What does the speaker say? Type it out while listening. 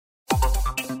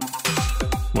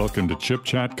Welcome to Chip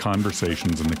Chat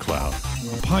Conversations in the Cloud,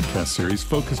 a podcast series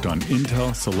focused on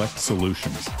Intel Select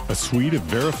Solutions, a suite of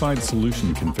verified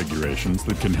solution configurations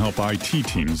that can help IT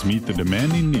teams meet the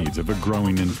demanding needs of a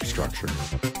growing infrastructure.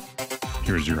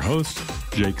 Here's your host,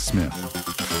 Jake Smith.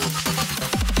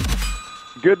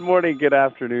 Good morning, good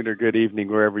afternoon, or good evening,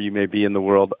 wherever you may be in the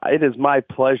world. It is my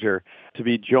pleasure to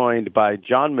be joined by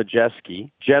John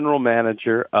Majewski, General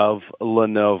Manager of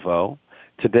Lenovo,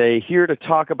 today here to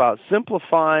talk about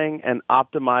simplifying and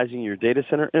optimizing your data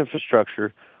center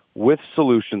infrastructure with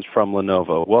solutions from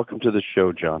Lenovo. Welcome to the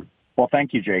show, John. Well,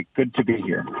 thank you, Jake. Good to be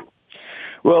here.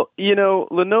 Well, you know,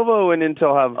 Lenovo and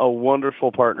Intel have a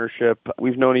wonderful partnership.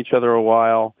 We've known each other a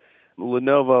while.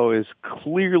 Lenovo is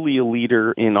clearly a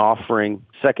leader in offering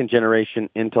second-generation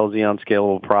Intel Xeon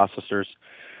Scalable processors.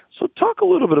 So talk a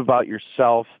little bit about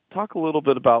yourself.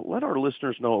 Let our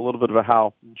listeners know a little bit about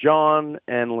how John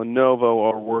and Lenovo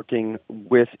are working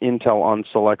with Intel on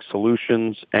select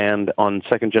solutions and on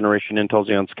second-generation Intel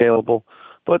Xeon Scalable,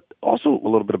 but also a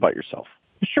little bit about yourself.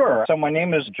 Sure. So my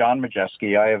name is John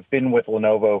Majewski. I have been with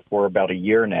Lenovo for about a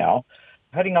year now,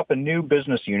 heading up a new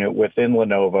business unit within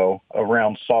Lenovo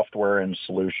around software and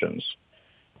solutions.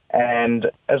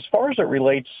 And as far as it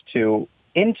relates to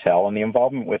Intel and the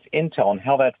involvement with Intel and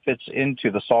how that fits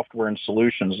into the software and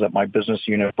solutions that my business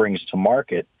unit brings to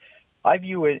market, I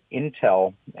view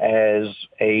Intel as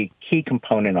a key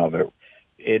component of it.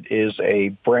 It is a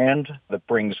brand that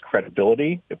brings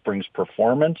credibility, it brings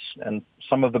performance, and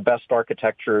some of the best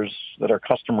architectures that our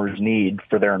customers need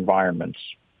for their environments.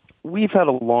 We've had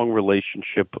a long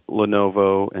relationship,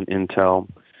 Lenovo and Intel,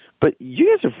 but you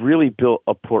guys have really built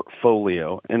a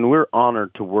portfolio, and we're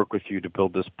honored to work with you to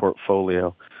build this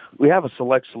portfolio. We have a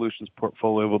select solutions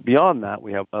portfolio, but beyond that,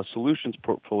 we have a solutions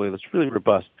portfolio that's really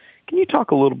robust. Can you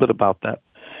talk a little bit about that?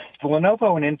 The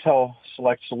Lenovo and Intel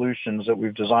select solutions that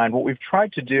we've designed, what we've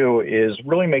tried to do is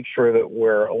really make sure that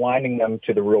we're aligning them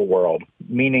to the real world,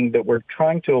 meaning that we're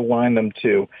trying to align them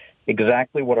to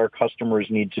exactly what our customers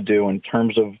need to do in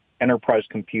terms of enterprise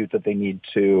compute that they need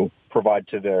to provide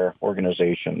to their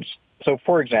organizations. So,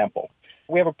 for example,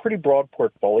 we have a pretty broad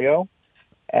portfolio,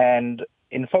 and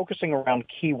in focusing around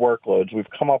key workloads, we've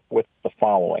come up with the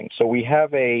following. So we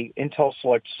have a Intel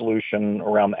Select solution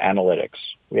around analytics.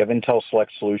 We have Intel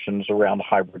Select solutions around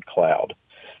hybrid cloud.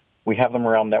 We have them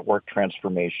around network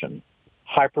transformation,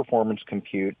 high-performance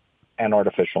compute, and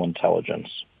artificial intelligence.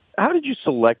 How did you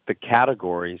select the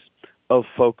categories of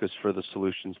focus for the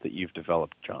solutions that you've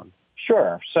developed, John?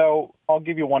 Sure. So I'll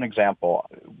give you one example.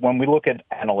 When we look at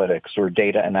analytics or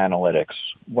data and analytics,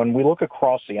 when we look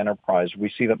across the enterprise, we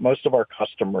see that most of our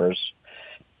customers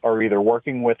are either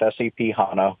working with SAP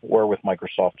HANA or with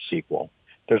Microsoft SQL.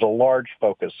 There's a large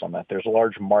focus on that. There's a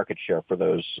large market share for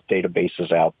those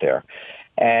databases out there.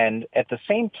 And at the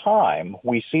same time,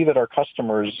 we see that our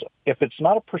customers, if it's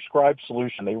not a prescribed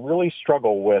solution, they really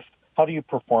struggle with how do you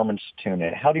performance tune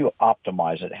it? How do you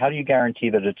optimize it? How do you guarantee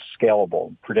that it's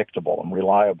scalable, predictable, and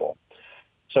reliable?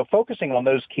 So focusing on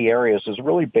those key areas is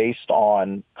really based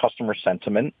on customer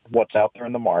sentiment, what's out there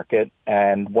in the market,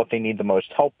 and what they need the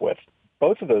most help with.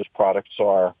 Both of those products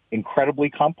are incredibly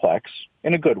complex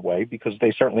in a good way because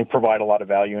they certainly provide a lot of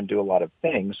value and do a lot of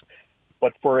things.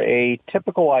 But for a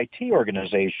typical IT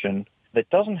organization that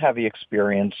doesn't have the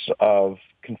experience of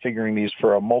configuring these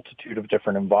for a multitude of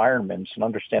different environments and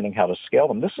understanding how to scale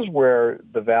them, this is where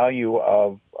the value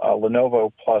of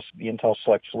Lenovo plus the Intel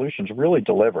Select solutions really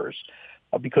delivers.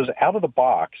 Because out of the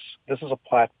box, this is a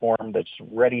platform that's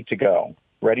ready to go,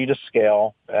 ready to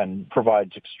scale, and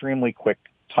provides extremely quick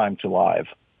time to live.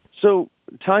 So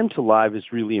time to live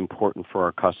is really important for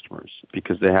our customers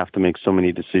because they have to make so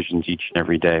many decisions each and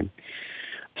every day.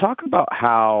 Talk about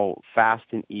how fast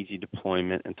and easy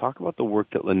deployment, and talk about the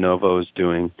work that Lenovo is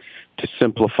doing to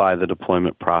simplify the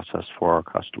deployment process for our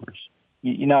customers.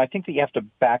 You know, I think that you have to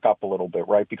back up a little bit,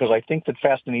 right? Because I think that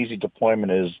fast and easy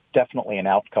deployment is definitely an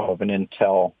outcome of an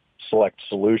Intel Select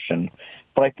solution.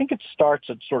 But I think it starts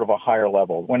at sort of a higher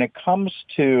level. When it comes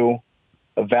to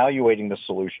evaluating the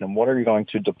solution and what are you going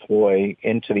to deploy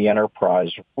into the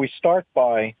enterprise, we start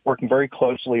by working very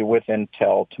closely with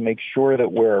Intel to make sure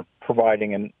that we're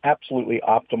providing an absolutely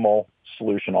optimal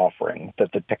solution offering,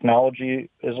 that the technology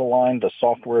is aligned, the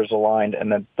software is aligned,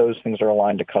 and that those things are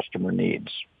aligned to customer needs.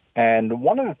 And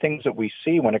one of the things that we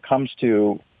see when it comes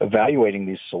to evaluating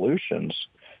these solutions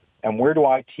and where do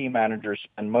IT managers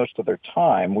spend most of their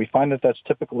time, we find that that's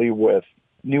typically with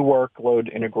new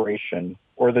workload integration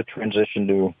or the transition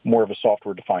to more of a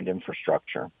software-defined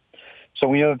infrastructure. So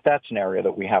we know that that's an area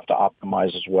that we have to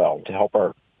optimize as well to help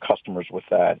our customers with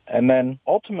that. And then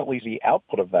ultimately the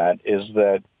output of that is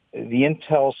that the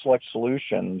Intel Select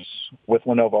Solutions with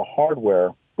Lenovo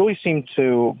hardware really seem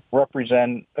to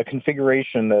represent a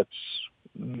configuration that's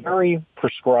very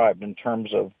prescribed in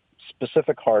terms of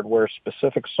specific hardware,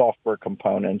 specific software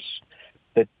components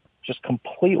that just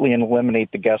completely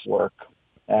eliminate the guesswork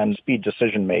and speed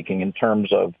decision-making in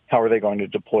terms of how are they going to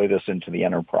deploy this into the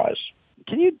enterprise.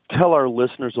 Can you tell our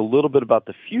listeners a little bit about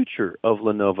the future of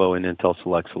Lenovo and Intel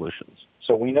Select Solutions?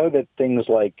 So we know that things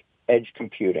like edge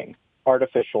computing,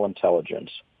 artificial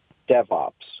intelligence,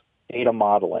 DevOps, data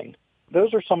modeling,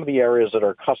 those are some of the areas that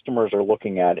our customers are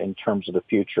looking at in terms of the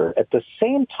future. At the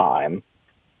same time,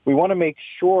 we want to make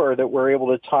sure that we're able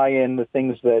to tie in the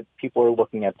things that people are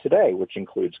looking at today, which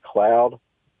includes cloud,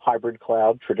 hybrid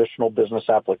cloud, traditional business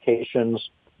applications,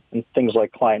 and things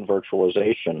like client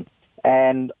virtualization.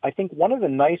 And I think one of the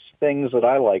nice things that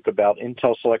I like about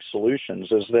Intel Select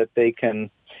Solutions is that they can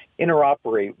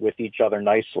interoperate with each other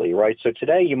nicely, right? So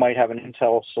today you might have an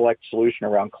Intel Select solution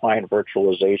around client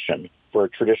virtualization for a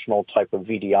traditional type of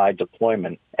VDI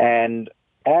deployment. And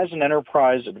as an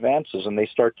enterprise advances and they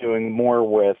start doing more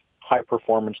with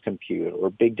high-performance compute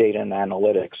or big data and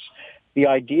analytics, the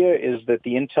idea is that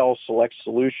the Intel Select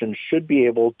solution should be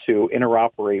able to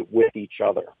interoperate with each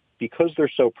other. Because they're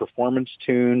so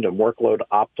performance-tuned and workload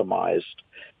optimized,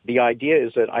 the idea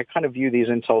is that I kind of view these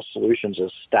Intel solutions as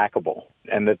stackable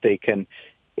and that they can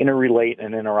interrelate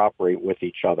and interoperate with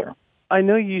each other. I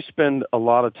know you spend a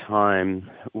lot of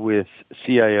time with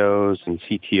CIOs and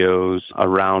CTOs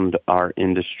around our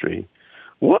industry.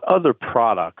 What other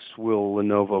products will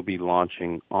Lenovo be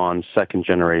launching on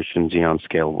second-generation Xeon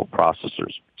Scalable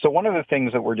processors? So one of the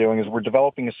things that we're doing is we're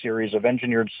developing a series of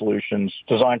engineered solutions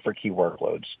designed for key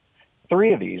workloads.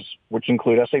 3 of these, which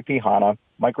include SAP HANA,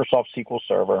 Microsoft SQL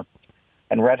Server,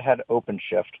 and Red Hat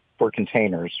OpenShift for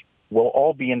containers, will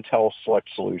all be Intel Select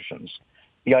solutions.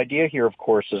 The idea here, of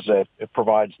course, is that it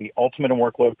provides the ultimate in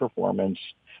workload performance.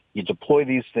 You deploy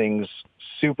these things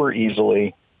super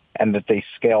easily, and that they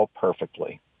scale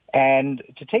perfectly. And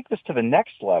to take this to the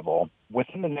next level,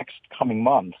 within the next coming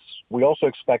months, we also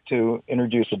expect to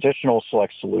introduce additional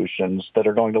Select solutions that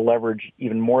are going to leverage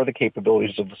even more of the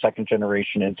capabilities of the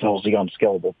second-generation Intel Xeon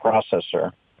Scalable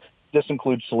processor. This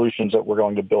includes solutions that we're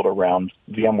going to build around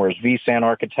VMware's vSAN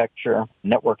architecture,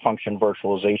 network function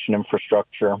virtualization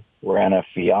infrastructure, or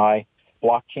NFVI,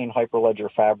 blockchain Hyperledger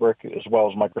Fabric, as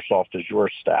well as Microsoft Azure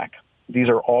Stack. These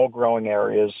are all growing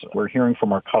areas. We're hearing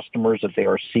from our customers that they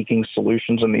are seeking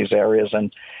solutions in these areas.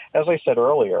 And as I said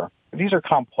earlier, these are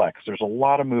complex. There's a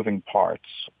lot of moving parts.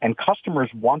 And customers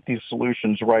want these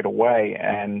solutions right away.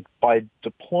 And by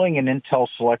deploying an Intel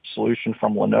Select solution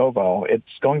from Lenovo, it's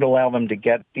going to allow them to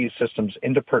get these systems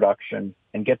into production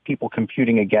and get people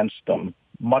computing against them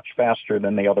much faster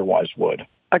than they otherwise would.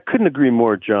 I couldn't agree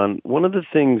more, John. One of the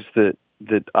things that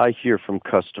I hear from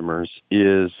customers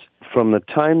is from the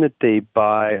time that they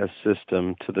buy a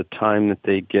system to the time that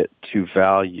they get to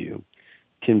value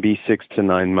can be 6 to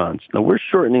 9 months. Now, we're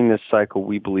shortening this cycle,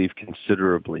 we believe,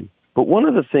 considerably. But one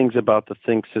of the things about the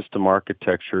ThinkSystem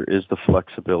architecture is the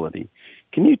flexibility.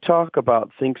 Can you talk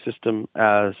about ThinkSystem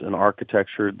as an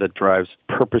architecture that drives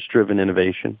purpose-driven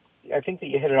innovation? I think that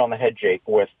you hit it on the head, Jake,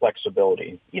 with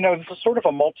flexibility. You know, this is sort of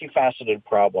a multifaceted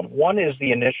problem. One is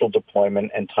the initial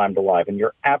deployment and time to live, and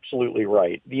you're absolutely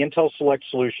right. The Intel Select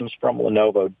solutions from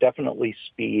Lenovo definitely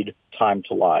speed time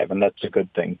to live, and that's a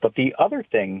good thing. But the other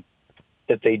thing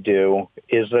that they do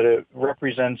is that it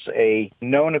represents a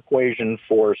known equation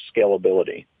for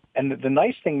scalability. And the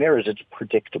nice thing there is it's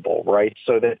predictable, right?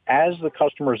 So that as the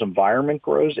customer's environment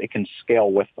grows, it can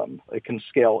scale with them. It can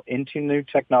scale into new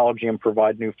technology and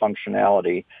provide new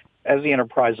functionality as the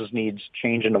enterprise's needs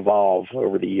change and evolve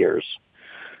over the years.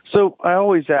 So I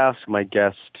always ask my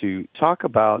guests to talk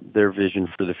about their vision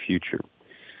for the future.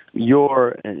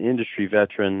 You're an industry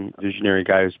veteran, visionary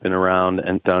guy who's been around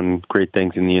and done great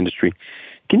things in the industry.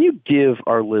 Can you give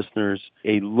our listeners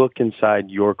a look inside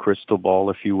your crystal ball,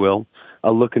 if you will,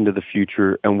 a look into the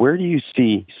future, and where do you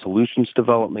see solutions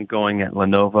development going at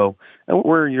Lenovo, and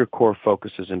where are your core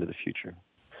focuses into the future?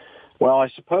 Well, I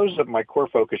suppose that my core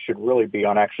focus should really be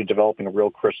on actually developing a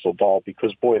real crystal ball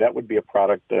because, boy, that would be a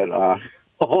product that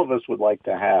all of us would like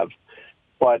to have.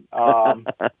 But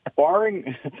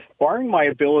barring my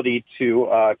ability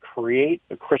to create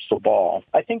a crystal ball,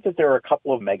 I think that there are a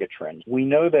couple of megatrends. We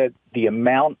know that the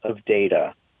amount of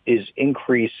data is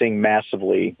increasing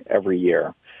massively every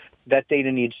year. That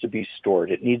data needs to be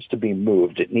stored. It needs to be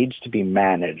moved. It needs to be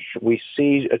managed. We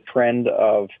see a trend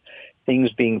of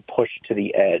things being pushed to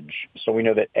the edge. So we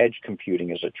know that edge computing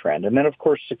is a trend. And then, of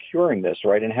course, securing this,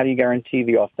 right? And how do you guarantee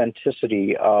the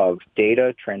authenticity of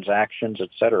data, transactions, et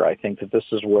cetera? I think that this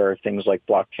is where things like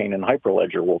blockchain and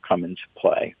Hyperledger will come into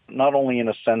play, not only in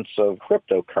a sense of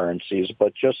cryptocurrencies,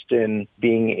 but just in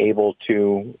being able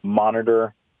to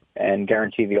monitor and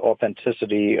guarantee the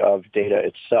authenticity of data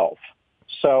itself.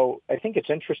 So I think it's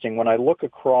interesting when I look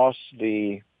across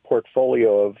the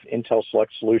portfolio of Intel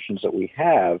Select Solutions that we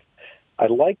have, I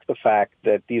like the fact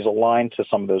that these align to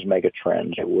some of those mega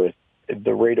trends with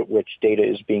the rate at which data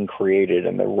is being created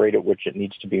and the rate at which it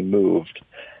needs to be moved.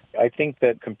 I think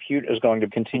that compute is going to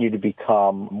continue to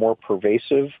become more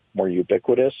pervasive, more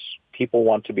ubiquitous. People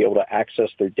want to be able to access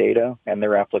their data and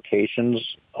their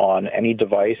applications on any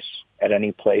device, at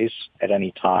any place, at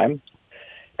any time.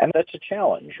 And that's a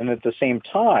challenge. And at the same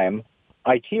time,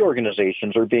 IT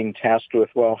organizations are being tasked with,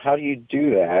 well, how do you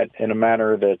do that in a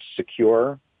manner that's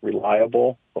secure,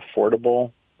 reliable,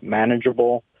 affordable,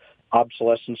 manageable,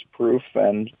 obsolescence-proof,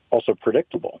 and also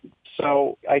predictable?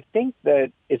 So I think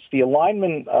that it's the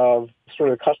alignment of sort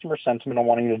of customer sentiment on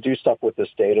wanting to do stuff with this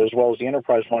data, as well as the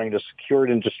enterprise wanting to secure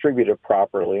it and distribute it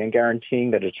properly and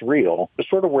guaranteeing that it's real, is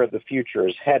sort of where the future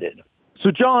is headed. So,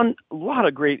 John, a lot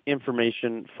of great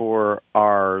information for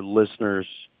our listeners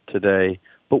today,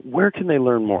 but where can they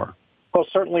learn more? Well,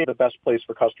 certainly the best place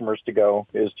for customers to go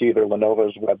is to either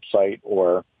Lenovo's website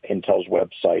or Intel's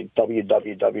website,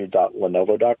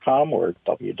 www.lenovo.com or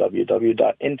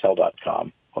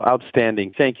www.intel.com. Well,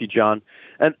 outstanding. Thank you, John.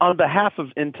 And on behalf of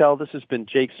Intel, this has been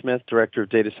Jake Smith, Director of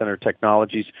Data Center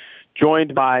Technologies,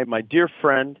 joined by my dear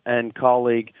friend and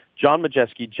colleague, John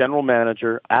Majewski, General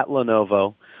Manager at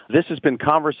Lenovo. This has been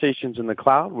Conversations in the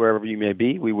Cloud. Wherever you may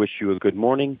be, we wish you a good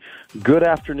morning, good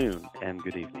afternoon, and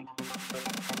good evening.